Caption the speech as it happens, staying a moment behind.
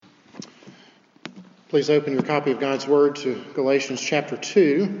Please open your copy of God's Word to Galatians chapter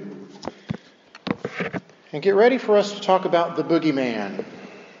 2 and get ready for us to talk about the boogeyman.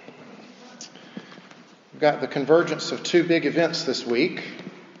 We've got the convergence of two big events this week.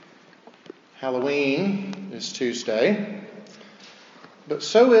 Halloween is Tuesday, but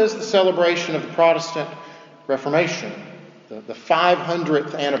so is the celebration of the Protestant Reformation, the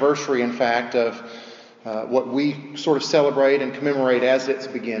 500th anniversary, in fact, of what we sort of celebrate and commemorate as its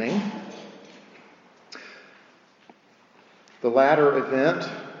beginning. The latter event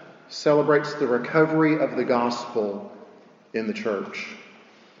celebrates the recovery of the gospel in the church.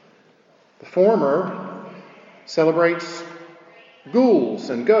 The former celebrates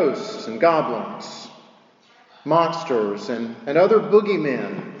ghouls and ghosts and goblins, monsters and other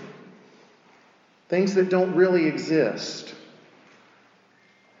boogeymen, things that don't really exist.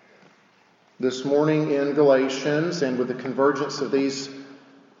 This morning in Galatians, and with the convergence of these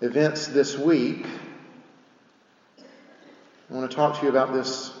events this week, I want to talk to you about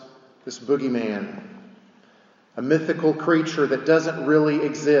this boogeyman, a mythical creature that doesn't really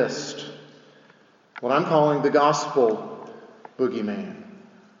exist, what I'm calling the gospel boogeyman.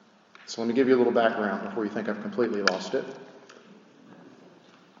 So let me give you a little background before you think I've completely lost it.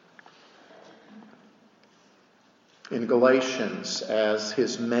 In Galatians, as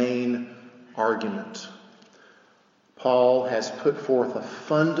his main argument, Paul has put forth a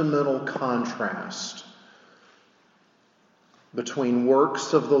fundamental contrast between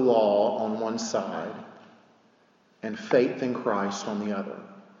works of the law on one side and faith in Christ on the other.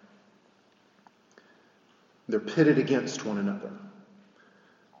 They're pitted against one another.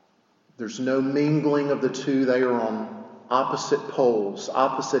 There's no mingling of the two. They are on opposite poles,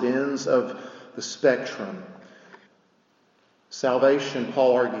 opposite ends of the spectrum. Salvation,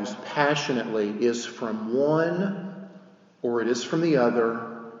 Paul argues passionately, is from one or it is from the other,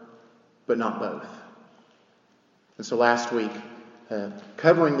 but not both. And so last week,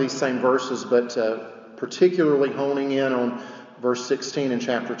 covering these same verses, but particularly honing in on verse 16 in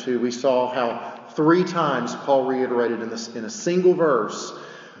chapter 2, we saw how 3 times Paul reiterated in a single verse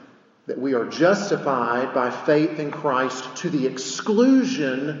that we are justified by faith in Christ to the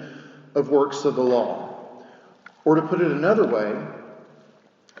exclusion of works of the law. Or to put it another way,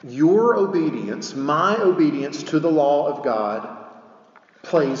 your obedience, my obedience to the law of God,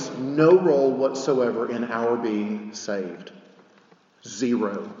 plays no role whatsoever in our being saved.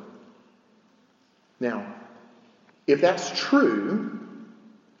 0. Now, if that's true,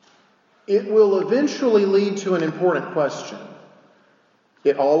 it will eventually lead to an important question.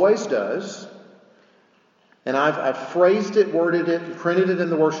 It always does. And I've phrased it, worded it, printed it in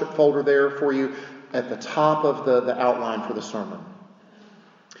the worship folder there for you at the top of the outline for the sermon.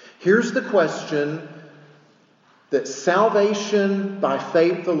 Here's the question that salvation by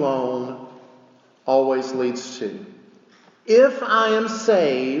faith alone always leads to. If I am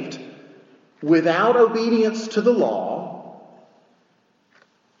saved without obedience to the law,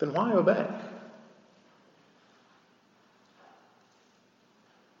 then why obey?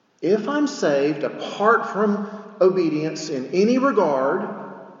 If I'm saved apart from obedience in any regard,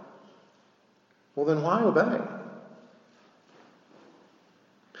 well, then why obey?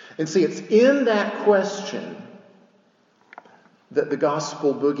 And see, it's in that question that the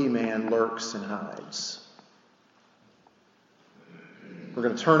gospel boogeyman lurks and hides. We're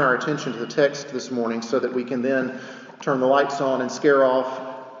going to turn our attention to the text this morning so that we can then turn the lights on and scare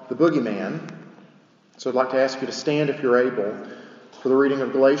off the boogeyman. So I'd like to ask you to stand if you're able for the reading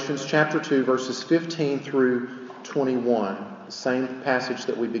of Galatians chapter 2, verses 15 through 21, the same passage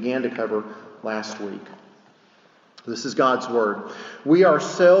that we began to cover last week. This is God's word. We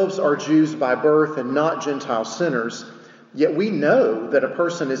ourselves are Jews by birth and not Gentile sinners, yet we know that a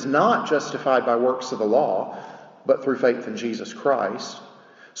person is not justified by works of the law, but through faith in Jesus Christ.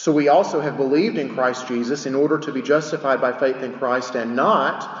 So we also have believed in Christ Jesus in order to be justified by faith in Christ and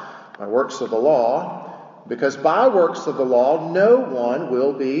not by works of the law, because by works of the law no one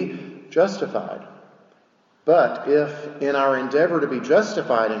will be justified. But if in our endeavor to be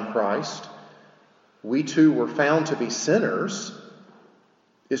justified in Christ, we too were found to be sinners,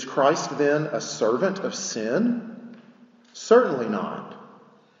 is Christ then a servant of sin? Certainly not.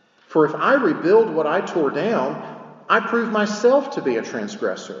 For if I rebuild what I tore down, I prove myself to be a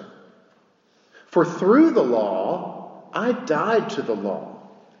transgressor. For through the law, I died to the law,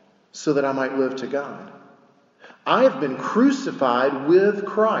 so that I might live to God. I have been crucified with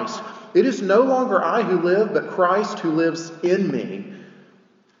Christ. It is no longer I who live, but Christ who lives in me.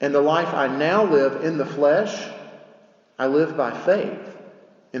 And the life I now live in the flesh, I live by faith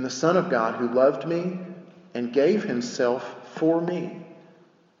in the Son of God who loved me and gave himself for me.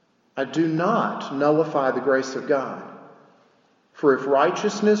 I do not nullify the grace of God. For if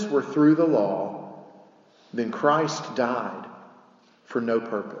righteousness were through the law, then Christ died for no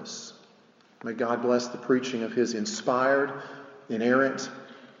purpose. May God bless the preaching of His inspired, inerrant,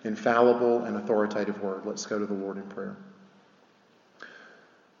 infallible, and authoritative word. Let's go to the Lord in prayer.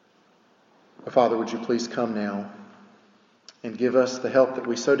 Father, would you please come now and give us the help that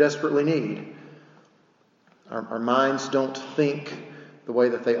we so desperately need. Our minds don't think the way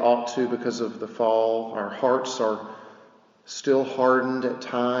that they ought to because of the fall. Our hearts are still hardened at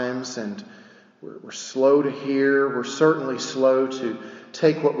times, and we're slow to hear. We're certainly slow to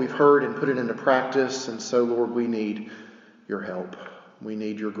take what we've heard and put it into practice. And so, Lord, we need your help. We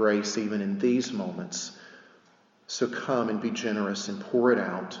need your grace even in these moments. So come and be generous and pour it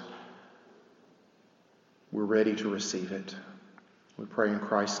out. We're ready to receive it. We pray in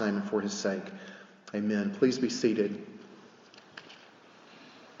Christ's name and for His sake. Amen. Please be seated.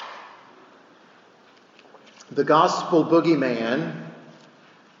 The gospel boogeyman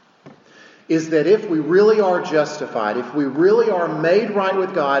is that if we really are justified, if we really are made right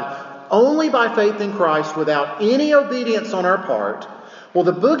with God only by faith in Christ without any obedience on our part, well,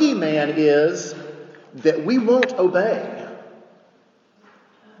 the boogeyman is that we won't obey.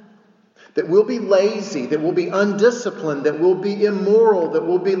 That we'll be lazy, that we'll be undisciplined, that we'll be immoral, that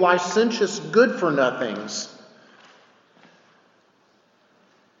we'll be licentious good-for-nothings.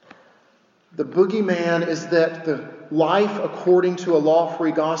 The boogeyman is that the life according to a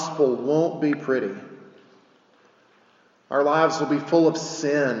law-free gospel won't be pretty. Our lives will be full of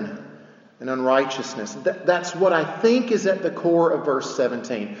sin and unrighteousness. That's what I think is at the core of verse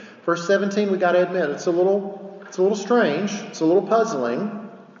 17. Verse 17, we got to admit, it's a little strange, it's a little puzzling.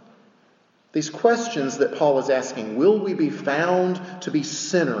 These questions that Paul is asking, will we be found to be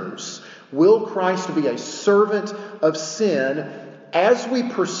sinners? Will Christ be a servant of sin as we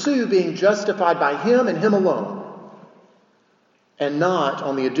pursue being justified by Him and Him alone, and not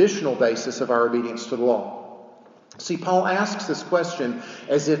on the additional basis of our obedience to the law? See, Paul asks this question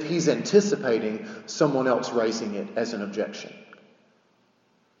as if he's anticipating someone else raising it as an objection.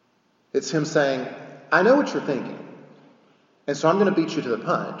 It's him saying, I know what you're thinking, and so I'm going to beat you to the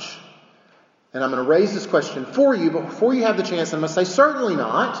punch. And I'm going to raise this question for you, but before you have the chance, I'm going to say, certainly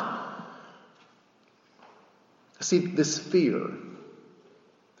not. See, this fear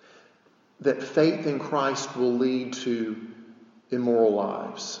that faith in Christ will lead to immoral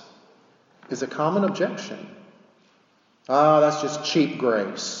lives is a common objection. That's just cheap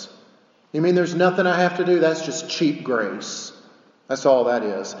grace. You mean there's nothing I have to do? That's just cheap grace. That's all that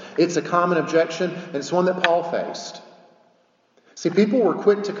is. It's a common objection, and it's one that Paul faced. See, people were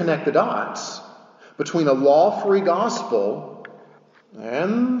quick to connect the dots between a law-free gospel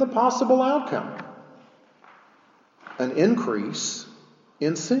and the possible outcome, an increase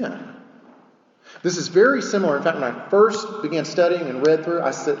in sin. This is very similar. In fact, when I first began studying and read through,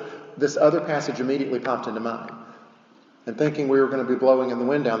 this other passage immediately popped into mind. And thinking we were going to be blowing in the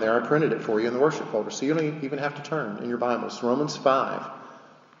wind down there, I printed it for you in the worship folder, so you don't even have to turn in your Bibles. Romans 5.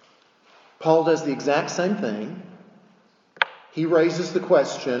 Paul does the exact same thing. He raises the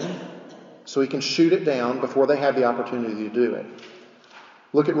question so he can shoot it down before they have the opportunity to do it.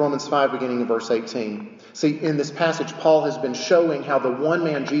 Look at Romans 5 beginning in verse 18. See, in this passage, Paul has been showing how the one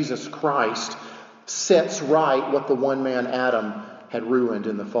man, Jesus Christ, sets right what the one man, Adam, had ruined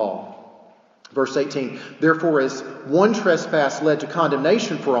in the fall. Verse 18, therefore as one trespass led to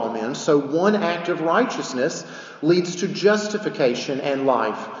condemnation for all men, so one act of righteousness leads to justification and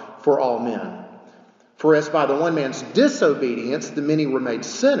life for all men. For as by the one man's disobedience the many were made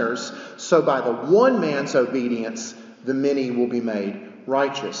sinners, so by the one man's obedience the many will be made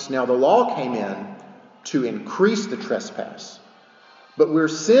righteous. Now the law came in to increase the trespass. But where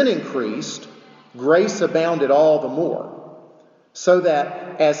sin increased, grace abounded all the more. So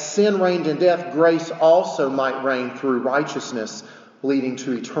that as sin reigned in death, grace also might reign through righteousness, leading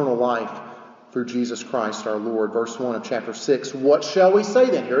to eternal life through Jesus Christ our Lord. Verse 1 of chapter 6. What shall we say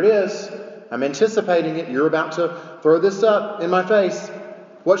then? Here it is. I'm anticipating it. You're about to throw this up in my face.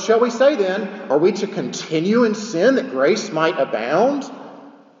 What shall we say then? Are we to continue in sin that grace might abound?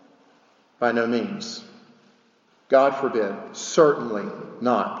 By no means. God forbid. Certainly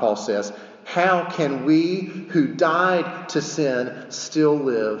not, Paul says. How can we who died to sin still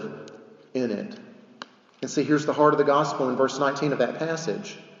live in it? And see, here's the heart of the gospel in verse 19 of that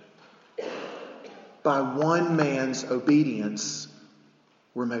passage. By one man's obedience,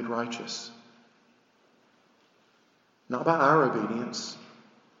 we're made righteous. Not by our obedience.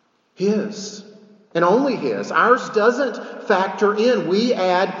 His. And only His. Ours doesn't factor in. We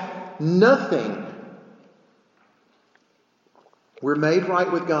add nothing. We're made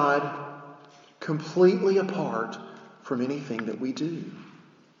right with God completely apart from anything that we do.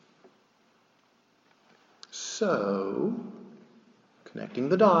 So, connecting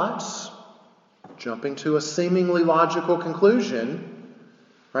the dots, jumping to a seemingly logical conclusion,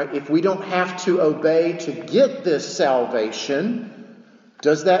 right? If we don't have to obey to get this salvation,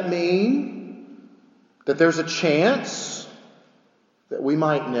 does that mean that there's a chance that we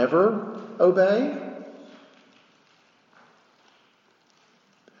might never obey?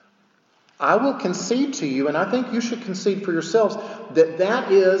 I will concede to you, and I think you should concede for yourselves, that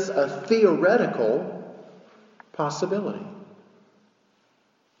that is a theoretical possibility.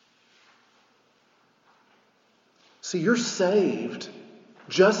 See, you're saved,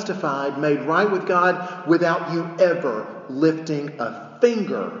 justified, made right with God without you ever lifting a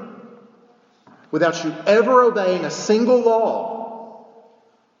finger, without you ever obeying a single law.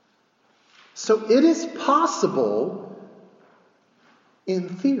 So it is possible in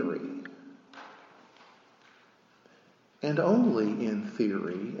theory, and only in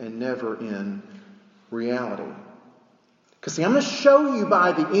theory and never in reality. Because see, I'm going to show you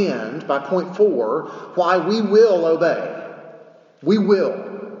by the end, by point 4, why we will obey. We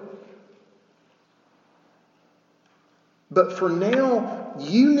will. But for now,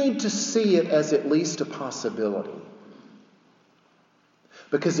 you need to see it as at least a possibility.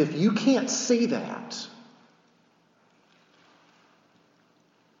 Because if you can't see that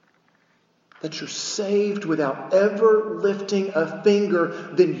you're saved without ever lifting a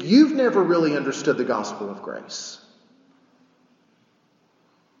finger, then you've never really understood the gospel of grace.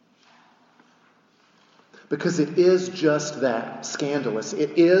 Because it is just that scandalous.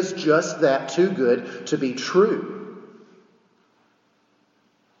 It is just that too good to be true.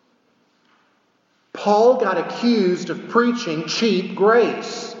 Paul got accused of preaching cheap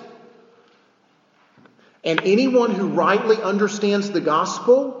grace. And anyone who rightly understands the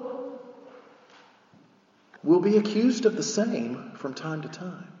gospel will be accused of the same from time to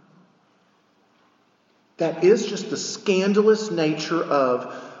time. That is just the scandalous nature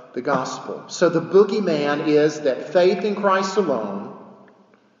of the gospel. So the boogeyman is that faith in Christ alone,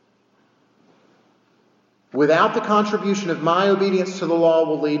 without the contribution of my obedience to the law,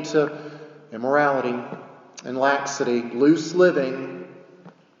 will lead to immorality and laxity, loose living.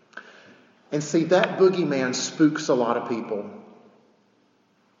 And see, that boogeyman spooks a lot of people.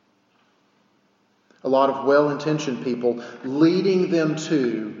 A lot of well-intentioned people, leading them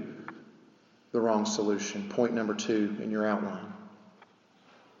to the wrong solution. Point number 2 in your outline.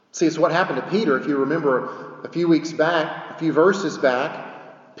 See, it's what happened to Peter. If you remember a few verses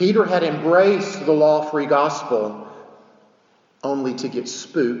back, Peter had embraced the law-free gospel only to get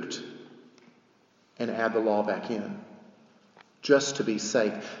spooked and add the law back in, just to be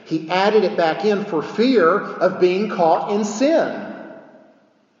safe. He added it back in for fear of being caught in sin.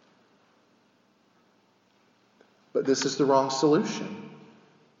 But this is the wrong solution.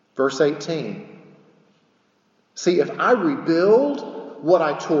 Verse 18. See, if I rebuild what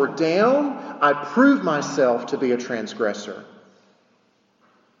I tore down, I prove myself to be a transgressor.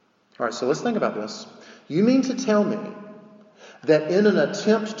 All right, so let's think about this. You mean to tell me that in an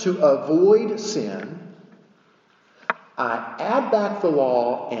attempt to avoid sin, I add back the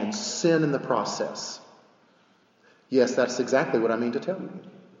law and sin in the process? Yes, that's exactly what I mean to tell you.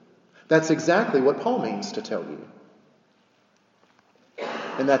 That's exactly what Paul means to tell you.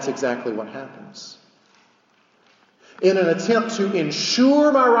 And that's exactly what happens. In an attempt to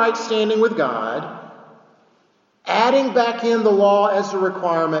ensure my right standing with God, adding back in the law as a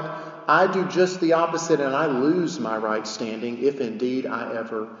requirement, I do just the opposite and I lose my right standing, if indeed I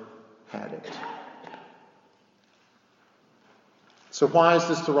ever had it. So why is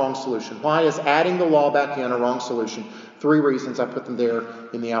this the wrong solution? Why is adding the law back in a wrong solution? 3 reasons. I put them there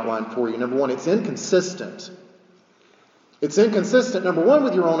in the outline for you. Number 1, it's inconsistent. It's inconsistent, number 1,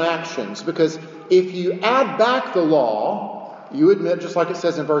 with your own actions. Because if you add back the law, you admit, just like it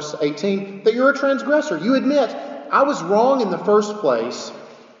says in verse 18, that you're a transgressor. You admit, I was wrong in the first place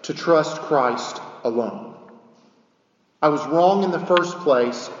to trust Christ alone. I was wrong in the first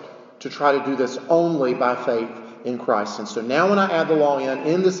place to try to do this only by faith in Christ. And so now when I add the law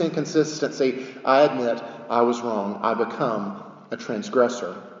in this inconsistency, I admit I was wrong. I become a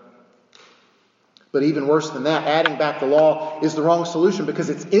transgressor. But even worse than that, adding back the law is the wrong solution because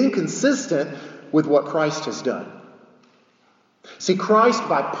it's inconsistent with what Christ has done. See, Christ,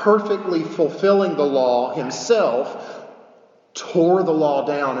 by perfectly fulfilling the law himself, tore the law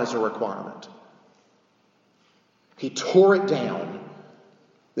down as a requirement. He tore it down.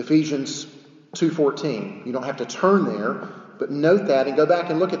 Ephesians 2:14. You don't have to turn there, But note that and go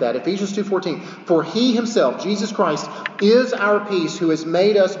back and look at that. Ephesians 2:14. For he himself, Jesus Christ, is our peace, who has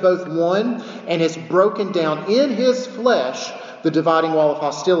made us both one and has broken down in his flesh the dividing wall of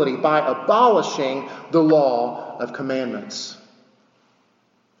hostility by abolishing the law of commandments.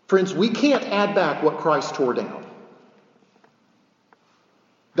 Friends, we can't add back what Christ tore down.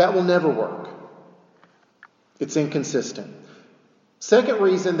 That will never work. It's inconsistent. Second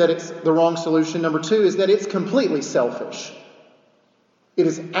reason that it's the wrong solution, number two, is that it's completely selfish. It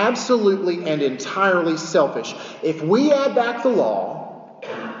is absolutely and entirely selfish. If we add back the law,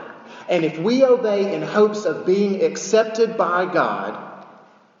 and if we obey in hopes of being accepted by God,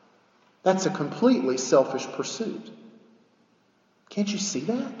 that's a completely selfish pursuit. Can't you see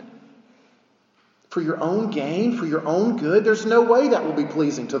that? For your own gain, for your own good, there's no way that will be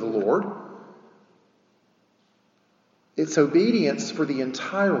pleasing to the Lord. It's obedience for the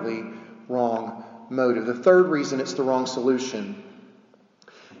entirely wrong motive. The third reason it's the wrong solution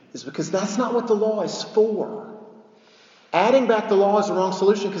is because that's not what the law is for. Adding back the law is the wrong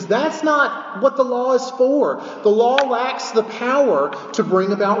solution because that's not what the law is for. The law lacks the power to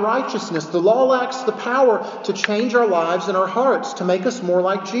bring about righteousness. The law lacks the power to change our lives and our hearts, to make us more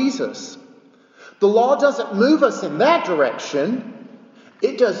like Jesus. The law doesn't move us in that direction.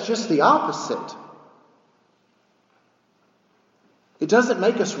 It does just the opposite. It doesn't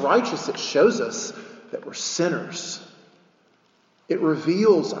make us righteous. It shows us that we're sinners. It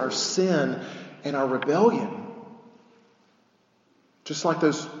reveals our sin and our rebellion. Just like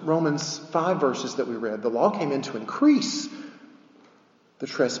those Romans 5 verses that we read, the law came in to increase the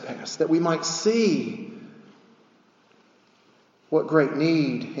trespass, that we might see what great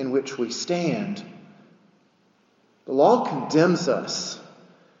need in which we stand. The law condemns us.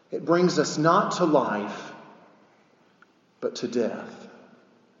 It brings us not to life, but to death.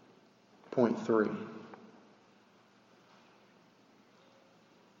 Point 3.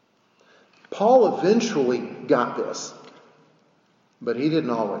 Paul eventually got this, but he didn't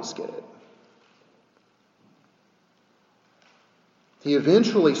always get it. He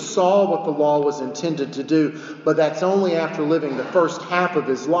eventually saw what the law was intended to do, but that's only after living the first half of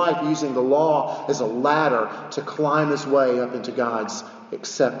his life using the law as a ladder to climb his way up into God's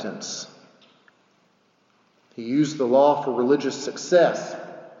acceptance. He used the law for religious success.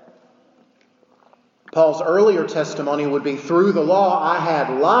 Paul's earlier testimony would be, through the law I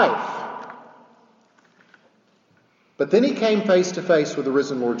had life. But then he came face to face with the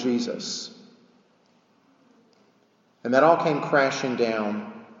risen Lord Jesus. And that all came crashing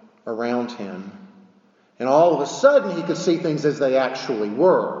down around him. And all of a sudden he could see things as they actually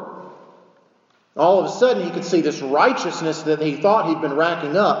were. All of a sudden he could see this righteousness that he thought he'd been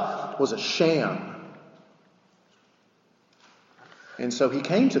racking up was a sham. And so he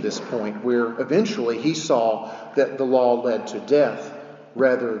came to this point where eventually he saw that the law led to death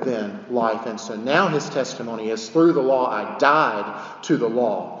rather than life. And so now his testimony is, through the law I died to the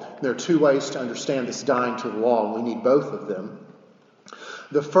law. There are two ways to understand this dying to the law, and we need both of them.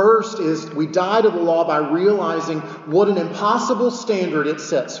 The first is we die to the law by realizing what an impossible standard it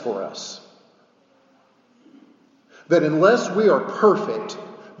sets for us. That unless we are perfect,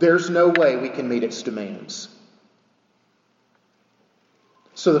 there's no way we can meet its demands.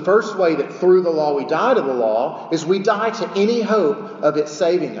 So the first way that through the law we die to the law is we die to any hope of it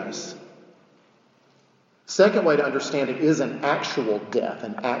saving us. Second way to understand it is an actual death,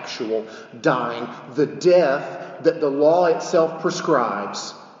 an actual dying. The death that the law itself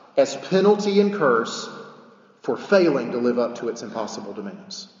prescribes as penalty and curse for failing to live up to its impossible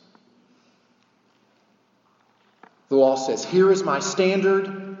demands. The law says, here is my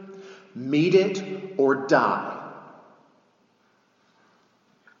standard, meet it or die.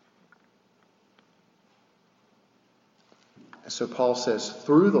 So Paul says,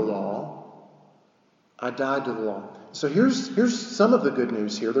 through the law, I died to the law. So here's some of the good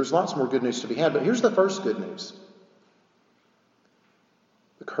news here. There's lots more good news to be had, but here's the first good news.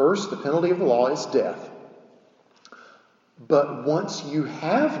 The curse, the penalty of the law is death. But once you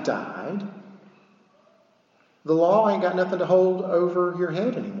have died, the law ain't got nothing to hold over your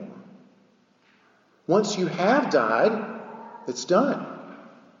head anymore. Once you have died, it's done.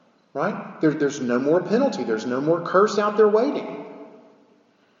 Right? There's no more penalty. There's no more curse out there waiting.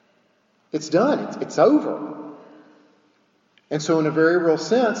 It's done. It's over. And so in a very real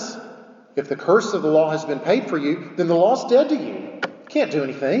sense, if the curse of the law has been paid for you, then the law's dead to you. You can't do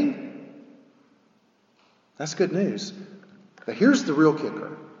anything. That's good news. But here's the real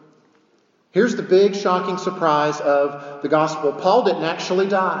kicker. Here's the big shocking surprise of the gospel. Paul didn't actually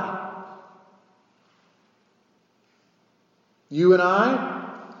die. You and I,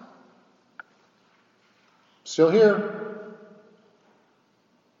 still here.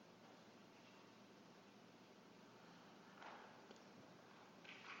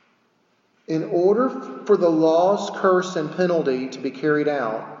 in order for the law's curse and penalty to be carried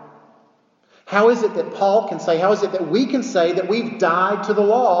out, how is it that Paul can say, how is it that we can say that we've died to the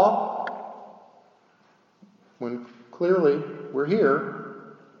law when clearly we're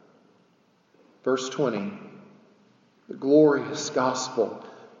here? Verse 20, the glorious gospel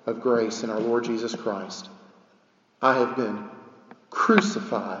of grace in our Lord Jesus Christ. I have been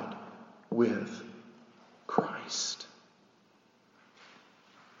crucified with Christ.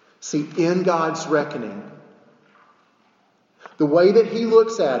 See, in God's reckoning, the way that He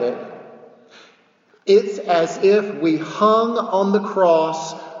looks at it, it's as if we hung on the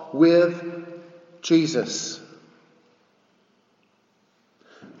cross with Jesus.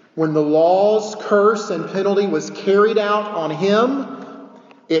 When the law's curse and penalty was carried out on Him,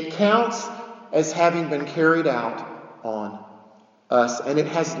 it counts as having been carried out on us. And it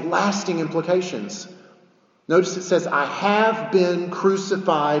has lasting implications. Notice it says, I have been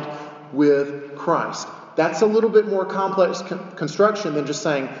crucified with Christ. That's a little bit more complex construction than just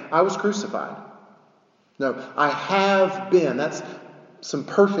saying, I was crucified. No, I have been. That's some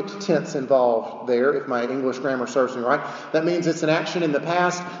perfect tense involved there, if my English grammar serves me right. That means it's an action in the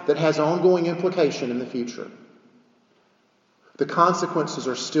past that has ongoing implication in the future. The consequences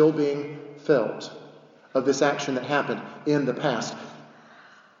are still being felt of this action that happened in the past.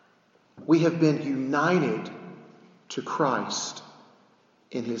 We have been united to Christ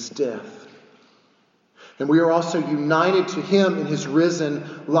in His death. And we are also united to Him in His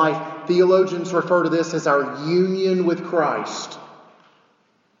risen life. Theologians refer to this as our union with Christ.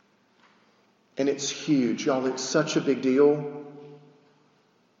 And it's huge, y'all. It's such a big deal.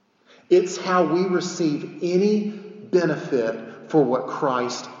 It's how we receive any benefit for what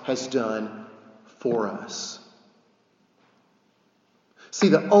Christ has done for us. See,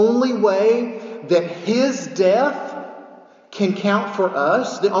 the only way that His death can count for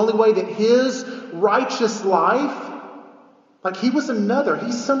us, the only way that His righteous life, like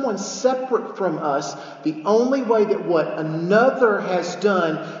He's someone separate from us, the only way that what another has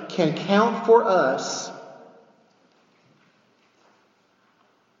done can count for us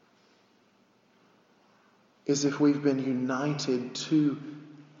is if we've been united to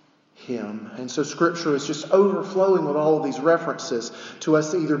Him. And so Scripture is just overflowing with all of these references to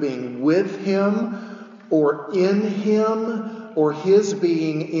us either being with Him or in Him or His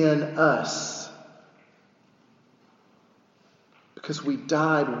being in us. Because we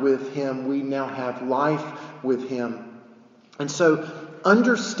died with Him, we now have life with Him. And so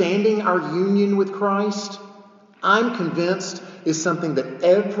understanding our union with Christ, I'm convinced, is something that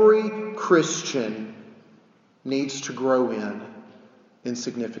every Christian needs to grow in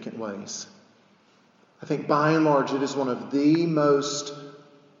significant ways. I think by and large it is one of the most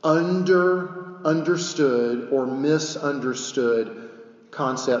understood or misunderstood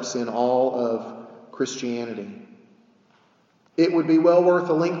concepts in all of Christianity. It would be well worth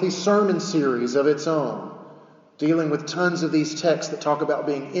a lengthy sermon series of its own, dealing with tons of these texts that talk about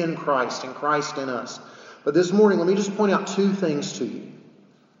being in Christ and Christ in us. But this morning, let me just point out two things to you.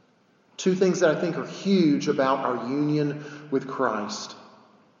 Two things that I think are huge about our union with Christ.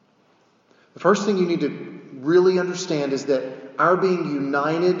 The first thing you need to really understand is that our being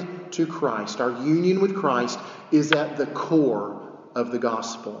united to Christ, our union with Christ, is at the core of the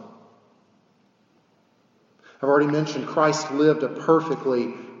gospel. I've already mentioned Christ lived a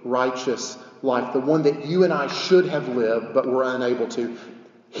perfectly righteous life, the one that you and I should have lived but were unable to.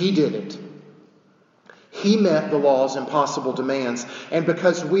 He did it. He met the law's impossible demands. And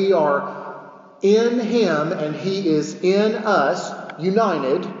because we are in Him and He is in us,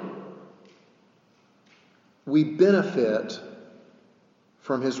 united, we benefit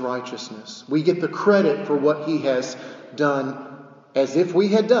from His righteousness. We get the credit for what He has done as if we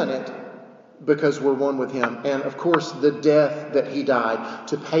had done it because we're one with Him. And of course, the death that He died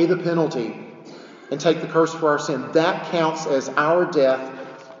to pay the penalty and take the curse for our sin, that counts as our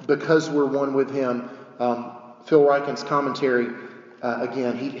death because we're one with Him. Phil Ryken's commentary,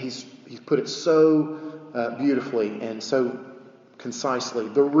 again, he's put it so beautifully and so concisely.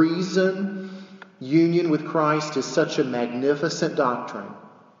 The reason union with Christ is such a magnificent doctrine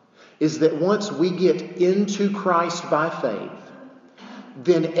is that once we get into Christ by faith,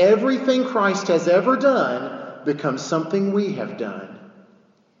 then everything Christ has ever done becomes something we have done.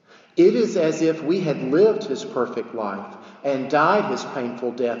 It is as if we had lived His perfect life and died His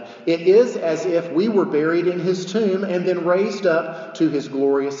painful death. It is as if we were buried in His tomb and then raised up to His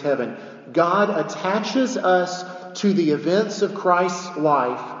glorious heaven. God attaches us to the events of Christ's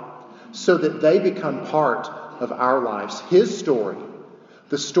life so that they become part of our lives. His story,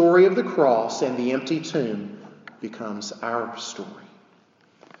 the story of the cross and the empty tomb, becomes our story.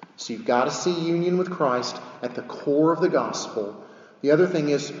 So you've got to see union with Christ at the core of the gospel. The other thing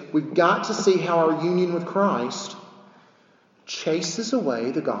is we've got to see how our union with Christ chases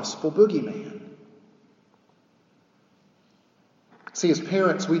away the gospel boogeyman. See, as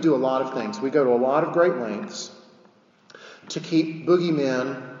parents, we do a lot of things. We go to a lot of great lengths to keep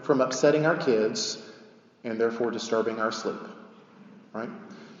boogeymen from upsetting our kids and therefore disturbing our sleep. Right?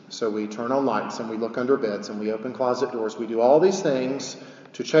 So we turn on lights and we look under beds and we open closet doors. We do all these things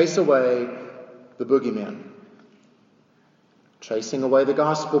to chase away the boogeyman. Chasing away the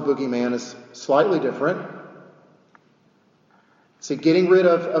gospel boogeyman is slightly different. See, getting rid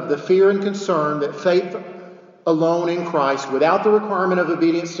of the fear and concern that faith alone in Christ, without the requirement of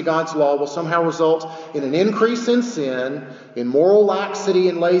obedience to God's law, will somehow result in an increase in sin, in moral laxity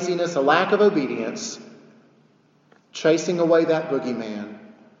and laziness, a lack of obedience. Chasing away that boogeyman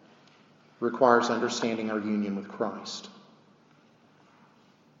requires understanding our union with Christ.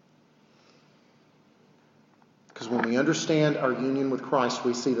 Because when we understand our union with Christ,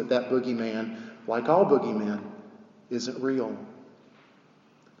 we see that boogeyman, like all boogeymen, isn't real.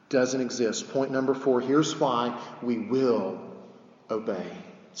 Doesn't exist. Point number 4, here's why we will obey.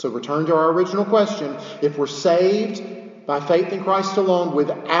 So return to our original question. If we're saved by faith in Christ alone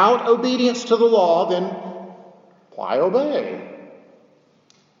without obedience to the law, then why obey?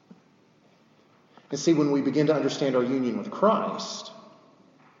 And see, when we begin to understand our union with Christ,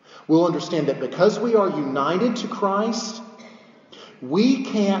 we'll understand that because we are united to Christ, we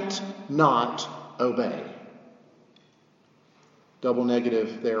can't not obey. Double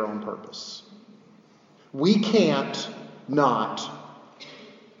negative there on purpose. We can't not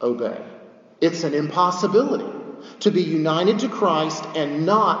obey. It's an impossibility to be united to Christ and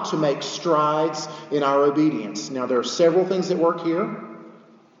not to make strides in our obedience. Now, there are several things at work here.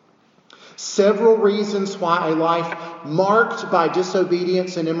 Several reasons why a life marked by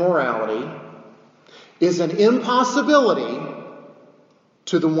disobedience and immorality is an impossibility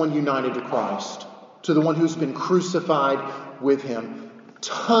to the one united to Christ, to the one who's been crucified with Him.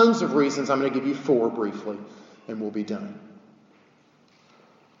 Tons of reasons. I'm going to give you 4 briefly, and we'll be done.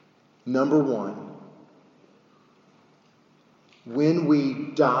 Number 1, when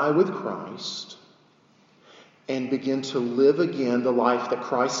we die with Christ and begin to live again the life that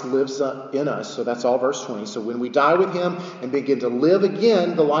Christ lives in us, so that's all verse 20. So when we die with Him and begin to live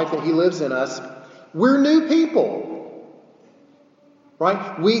again the life that He lives in us, we're new people.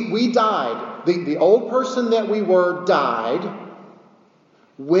 Right? We died. The old person that we were died.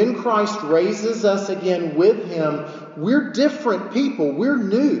 When Christ raises us again with Him, we're different people. We're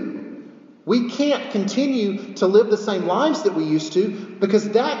new. We can't continue to live the same lives that we used to because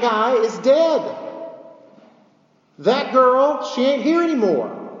that guy is dead. That girl, she ain't here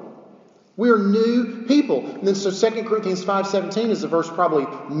anymore. We're new people. And then so 2 Corinthians 5:17 is a verse probably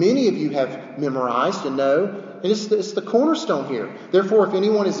many of you have memorized and know. And it's the cornerstone here. Therefore, if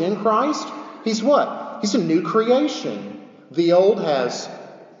anyone is in Christ, he's what? He's a new creation. The old has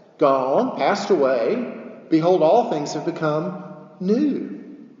gone, passed away. Behold, all things have become new.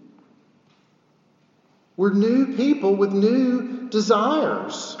 We're new people with new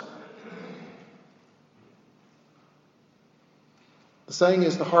desires. The saying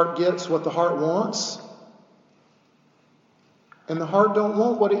is the heart gets what the heart wants. And the heart don't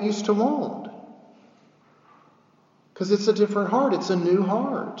want what it used to want. Because it's a different heart. It's a new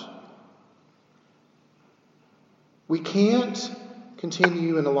heart. We can't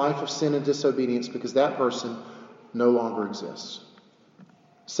continue in a life of sin and disobedience because that person no longer exists.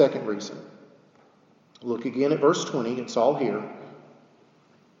 Second reason. Look again at verse 20. It's all here.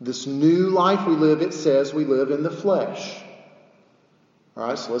 This new life we live, it says we live in the flesh. All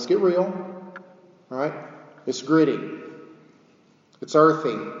right, so let's get real. All right, it's gritty. It's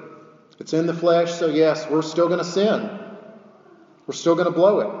earthy. It's in the flesh, so yes, we're still going to sin. We're still going to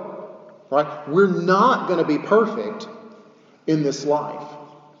blow it. Right? We're not going to be perfect in this life.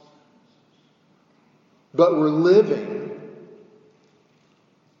 But we're living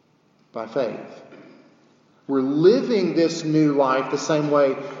by faith. We're living this new life the same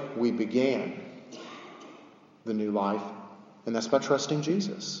way we began the new life. And that's by trusting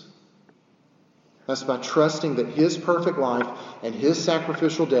Jesus. That's by trusting that His perfect life and His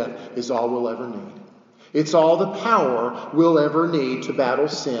sacrificial death is all we'll ever need. It's all the power we'll ever need to battle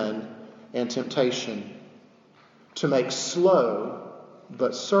sin and temptation, to make slow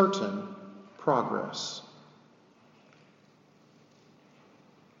but certain progress.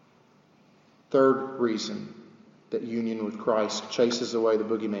 Third reason that union with Christ chases away the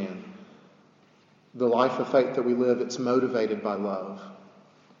boogeyman. The life of faith that we live, it's motivated by love.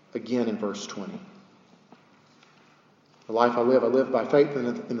 Again in verse 20. The life I live by faith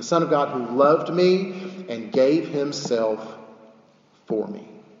in the Son of God who loved me and gave himself for me.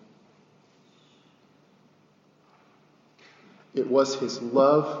 It was his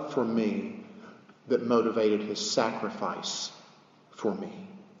love for me that motivated his sacrifice for me.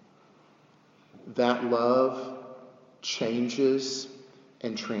 That love changes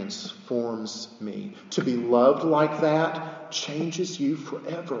and transforms me. To be loved like that changes you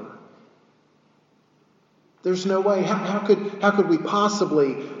forever. There's no way. How could we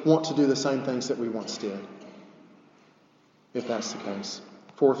possibly want to do the same things that we once did? If that's the case.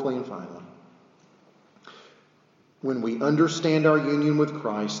 Fourthly and finally, when we understand our union with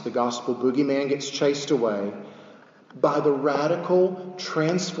Christ, the gospel boogeyman gets chased away by the radical,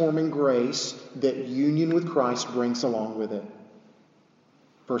 transforming grace that union with Christ brings along with it.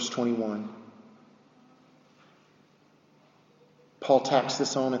 Verse 21. Paul tacks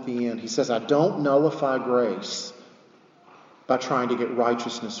this on at the end. He says, I don't nullify grace by trying to get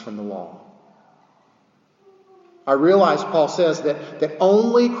righteousness from the law. I realize, Paul says, that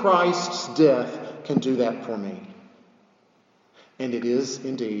only Christ's death can do that for me. And it is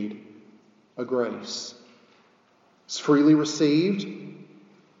indeed a grace. It's freely received.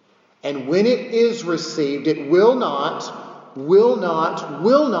 And when it is received, it will not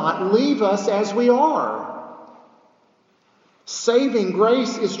leave us as we are. Saving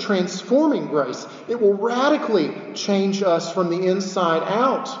grace is transforming grace. It will radically change us from the inside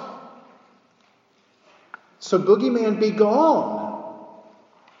out. So boogeyman, be gone.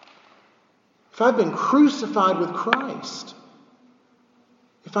 If I've been crucified with Christ,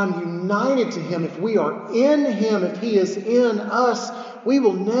 if I'm united to him, if we are in him, if he is in us, we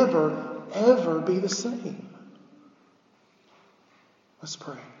will never, ever be the same. Let's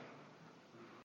pray.